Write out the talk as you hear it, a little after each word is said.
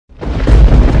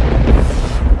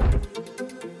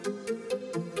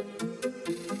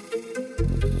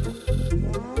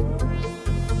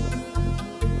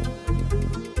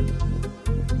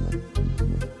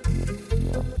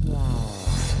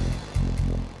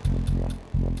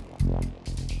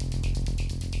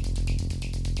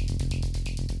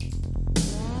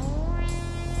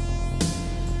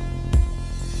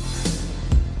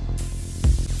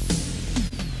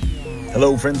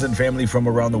Hello, friends and family from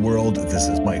around the world. This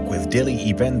is Mike with Daily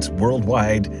Events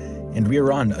Worldwide, and we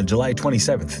are on July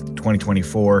 27th,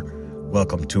 2024.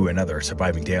 Welcome to another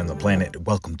surviving day on the planet.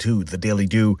 Welcome to the Daily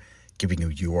Do, giving you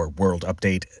your world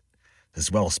update,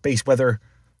 as well as space weather,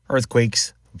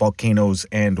 earthquakes, volcanoes,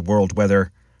 and world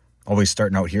weather. Always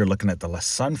starting out here looking at the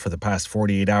sun for the past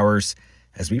 48 hours,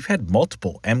 as we've had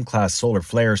multiple M-class solar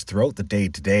flares throughout the day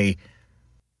today,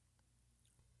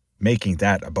 making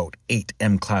that about 8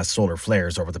 M-class solar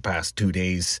flares over the past 2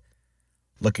 days.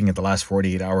 Looking at the last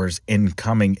 48 hours,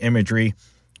 incoming imagery,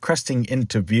 cresting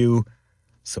into view,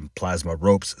 some plasma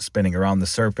ropes spinning around the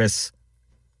surface,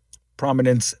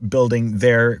 prominence building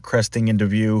there, cresting into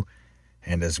view,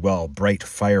 and as well, bright,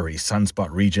 fiery sunspot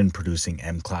region producing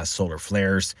M-class solar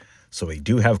flares. So we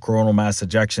do have coronal mass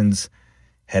ejections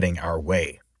heading our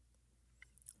way.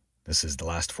 This is the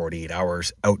last 48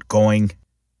 hours outgoing.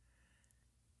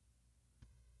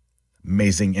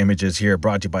 Amazing images here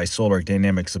brought to you by Solar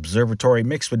Dynamics Observatory,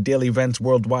 mixed with daily events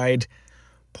worldwide,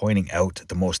 pointing out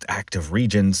the most active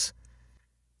regions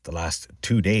the last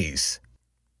 2 days.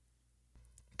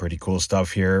 Pretty cool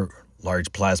stuff here.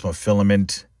 Large plasma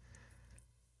filament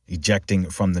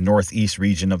ejecting from the northeast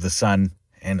region of the sun,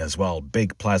 and as well,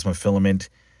 big plasma filament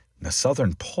in the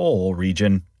southern pole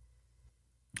region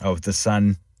of the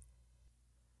sun,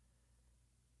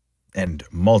 and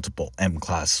multiple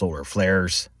M-class solar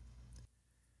flares.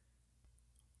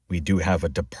 We do have a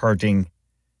departing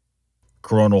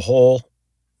coronal hole,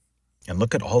 and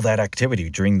look at all that activity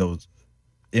during those,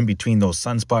 in between those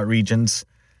sunspot regions.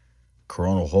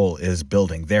 Coronal hole is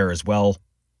building there as well.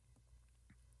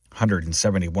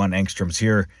 171 angstroms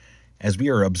here, as we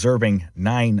are observing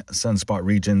 9 sunspot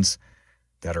regions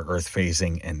that are Earth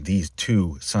facing, and these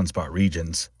 2 sunspot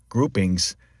regions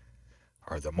groupings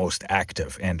are the most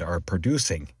active and are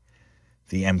producing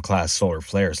the M-class solar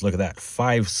flares. Look at that,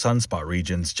 5 sunspot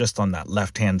regions just on that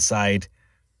left-hand side.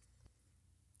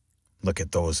 Look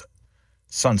at those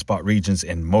sunspot regions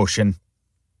in motion.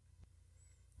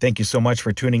 Thank you so much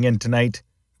for tuning in tonight,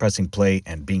 pressing play,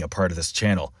 and being a part of this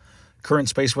channel. Current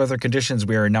space weather conditions,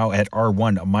 we are now at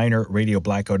R1, minor radio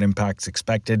blackout impacts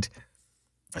expected.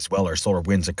 As well, our solar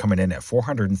winds are coming in at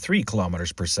 403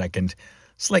 kilometers per second,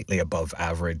 slightly above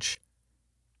average.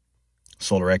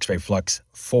 Solar X-ray flux,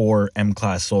 4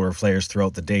 M-class solar flares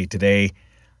throughout the day today.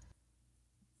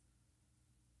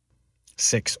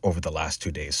 6 over the last 2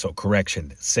 days. So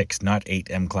correction, 6, not 8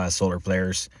 M-class solar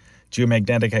flares.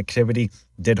 Geomagnetic activity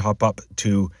did hop up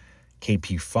to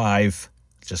KP5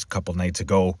 just a couple nights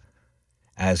ago,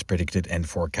 as predicted and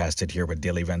forecasted here with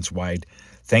Daily Events Wide.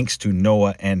 Thanks to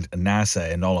NOAA and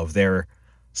NASA and all of their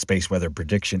space weather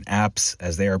prediction apps,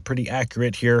 as they are pretty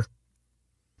accurate here,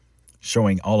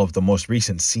 showing all of the most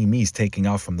recent CMEs taking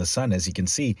off from the sun. As you can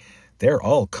see, they're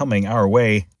all coming our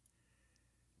way,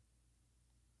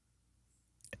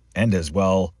 and as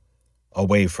well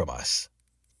away from us.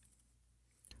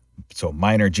 So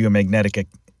minor geomagnetic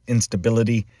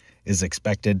instability is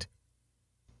expected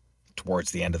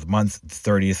towards the end of the month, the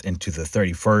 30th into the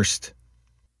 31st.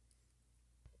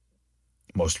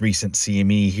 Most recent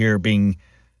CME here being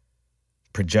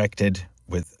projected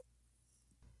with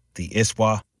the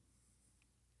ISWA.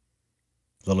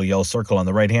 Little yellow circle on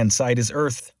the right-hand side is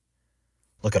Earth.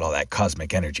 Look at all that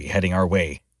cosmic energy heading our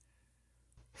way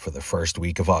for the first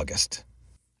week of August.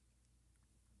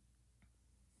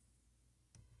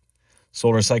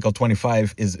 Solar Cycle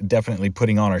 25 is definitely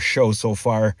putting on a show so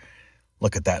far.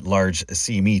 Look at that large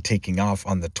CME taking off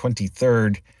on the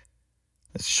 23rd.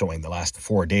 It's showing the last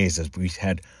 4 days as we've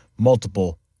had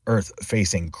multiple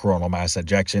Earth-facing coronal mass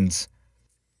ejections.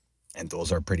 And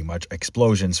those are pretty much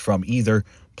explosions from either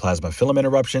plasma filament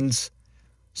eruptions,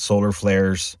 solar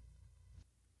flares.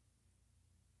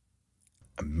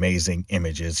 Amazing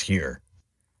images here.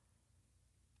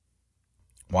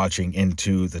 Watching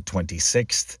into the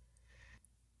 26th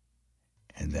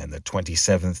and then the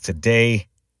 27th today.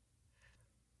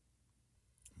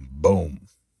 Boom.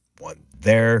 One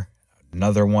there,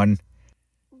 another one.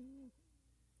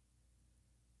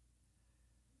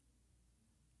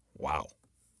 Wow.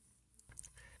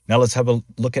 Now let's have a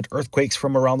look at earthquakes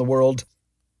from around the world.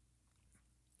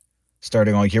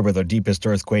 Starting on here with our deepest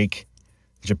earthquake.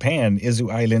 Japan,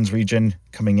 Izu Islands region,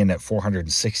 coming in at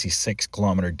 466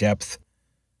 kilometer depth.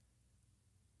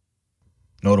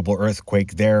 Notable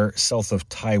earthquake there, south of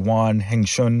Taiwan,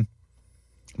 Hengshun.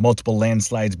 Multiple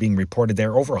landslides being reported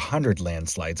there, over 100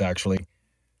 landslides actually.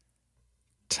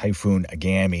 Typhoon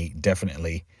Agami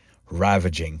definitely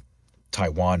ravaging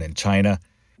Taiwan and China.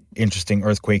 Interesting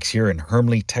earthquakes here in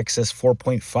Hermleigh, Texas,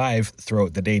 4.5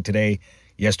 throughout the day today.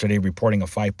 Yesterday reporting a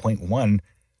 5.1.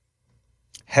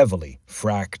 heavily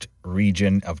fracked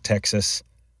region of Texas.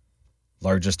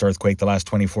 Largest earthquake the last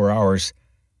 24 hours.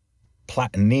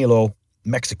 Platanilo,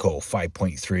 Mexico,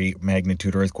 5.3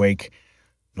 magnitude earthquake.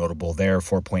 Notable there,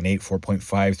 4.8,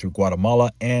 4.5 through Guatemala,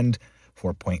 and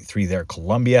 4.3 there,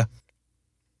 Colombia.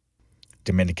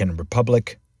 Dominican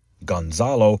Republic,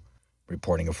 Gonzalo,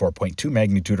 reporting a 4.2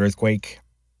 magnitude earthquake.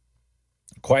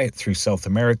 Quiet through South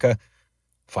America,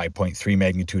 5.3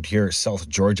 magnitude here, South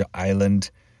Georgia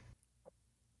Island,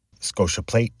 Scotia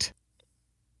Plate.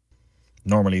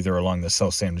 Normally they're along the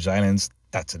South Sandwich Islands.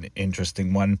 That's an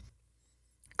interesting one.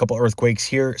 A couple earthquakes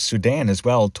here, Sudan as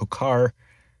well, Tokar,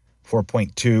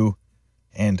 4.2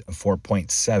 and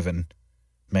 4.7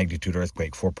 magnitude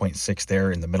earthquake, 4.6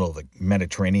 there in the middle of the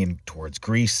Mediterranean towards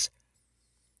Greece.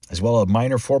 As well, a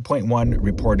minor 4.1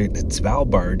 reported at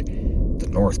Svalbard, the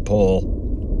North Pole.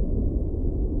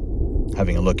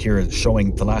 Having a look here,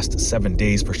 showing the last 7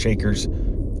 days for shakers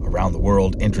around the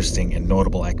world. Interesting and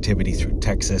notable activity through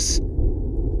Texas.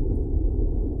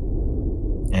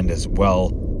 And as well,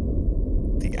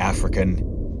 the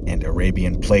African and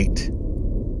Arabian plate.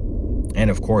 And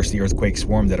of course, the earthquake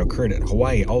swarm that occurred at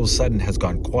Hawaii all of a sudden has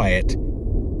gone quiet.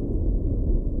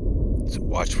 So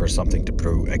watch for something to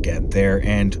brew again there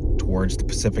and towards the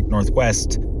Pacific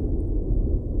Northwest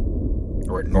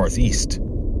or northeast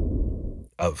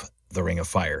of the Ring of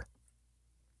Fire.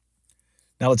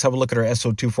 Now let's have a look at our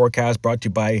SO2 forecast brought to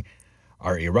you by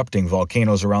our erupting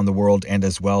volcanoes around the world and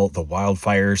as well the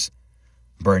wildfires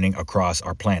burning across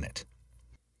our planet.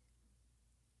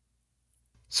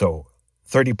 So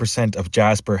 30% of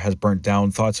Jasper has burnt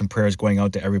down. Thoughts and prayers going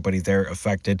out to everybody there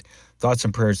affected. Thoughts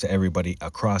and prayers to everybody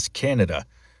across Canada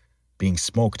being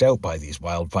smoked out by these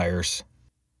wildfires.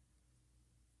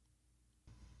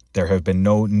 There have been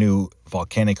no new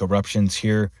volcanic eruptions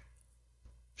here,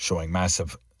 showing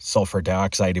massive sulfur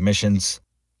dioxide emissions.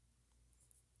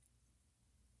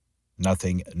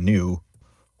 Nothing new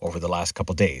over the last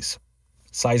couple days.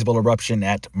 Sizable eruption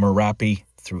at Merapi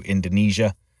through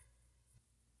Indonesia.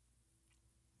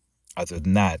 Other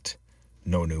than that,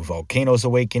 no new volcanoes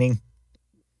awakening.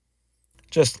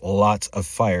 Just lots of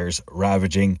fires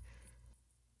ravaging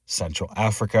Central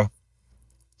Africa,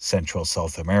 Central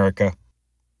South America,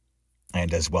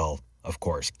 and as well, of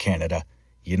course, Canada,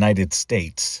 United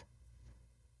States,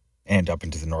 and up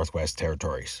into the Northwest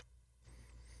Territories.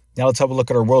 Now let's have a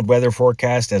look at our world weather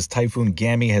forecast as Typhoon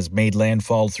Gami has made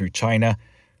landfall through China.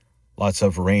 Lots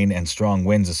of rain and strong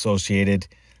winds associated.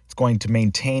 It's going to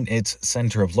maintain its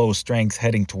center of low strength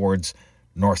heading towards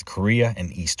North Korea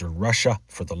and eastern Russia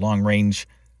for the long range.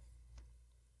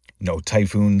 No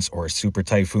typhoons or super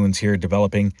typhoons here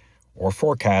developing or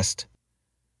forecast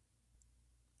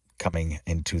coming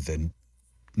into the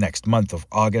next month of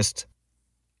August.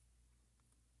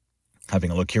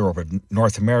 Having a look here over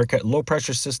North America, low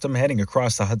pressure system heading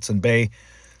across the Hudson Bay,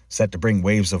 set to bring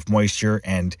waves of moisture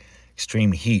and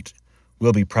extreme heat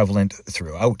will be prevalent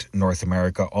throughout North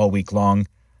America all week long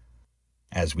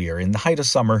as we are in the height of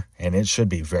summer and it should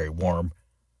be very warm.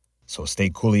 So stay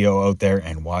coolio out there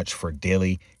and watch for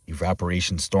daily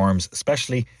evaporation storms,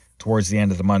 especially towards the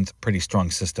end of the month. Pretty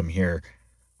strong system here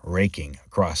raking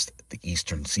across the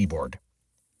eastern seaboard.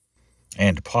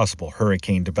 And possible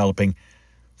hurricane developing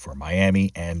for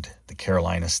Miami and the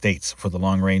Carolina states for the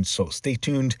long range. So stay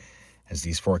tuned as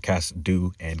these forecasts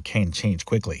do and can change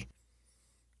quickly.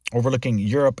 Overlooking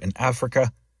Europe and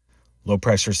Africa, low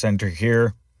pressure center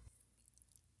here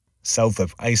south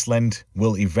of Iceland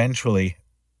will eventually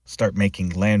start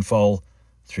making landfall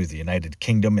through the United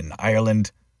Kingdom and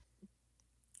Ireland,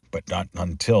 but not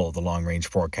until the long-range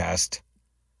forecast.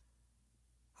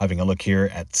 Having a look here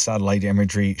at satellite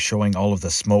imagery showing all of the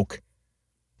smoke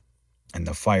and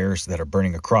the fires that are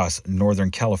burning across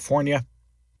Northern California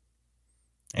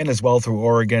and as well through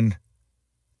Oregon.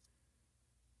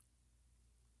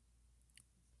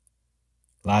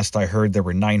 Last I heard, there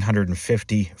were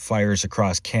 950 fires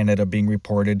across Canada being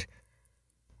reported,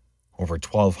 over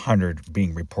 1,200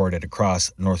 being reported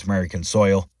across North American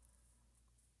soil.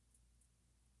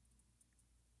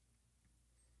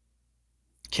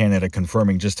 Canada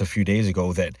confirming just a few days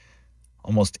ago that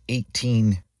almost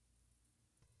 18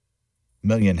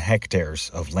 million hectares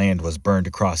of land was burned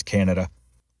across Canada.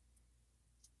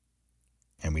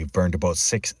 And we've burned about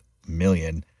 6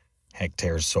 million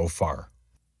hectares so far.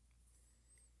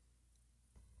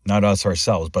 Not us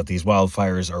ourselves, but these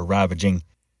wildfires are ravaging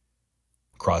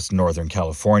across Northern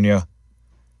California,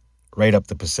 right up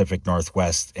the Pacific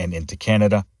Northwest and into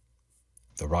Canada.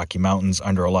 The Rocky Mountains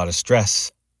under a lot of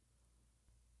stress.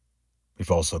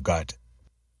 We've also got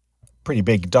a pretty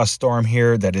big dust storm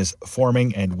here that is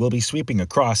forming and will be sweeping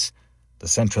across the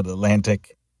central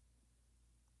Atlantic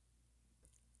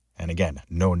And again,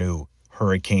 no new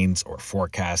hurricanes or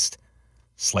forecast.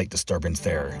 Slight disturbance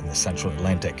there in the central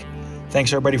Atlantic.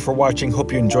 Thanks everybody for watching.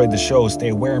 Hope you enjoyed the show. Stay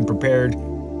aware and prepared.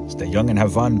 Stay young and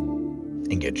have fun.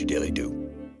 And get your daily dew.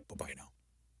 Bye-bye now.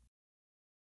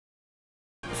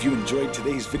 If you enjoyed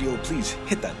today's video, please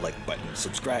hit that like button,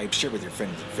 subscribe, share with your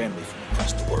friends and family from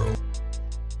across the world.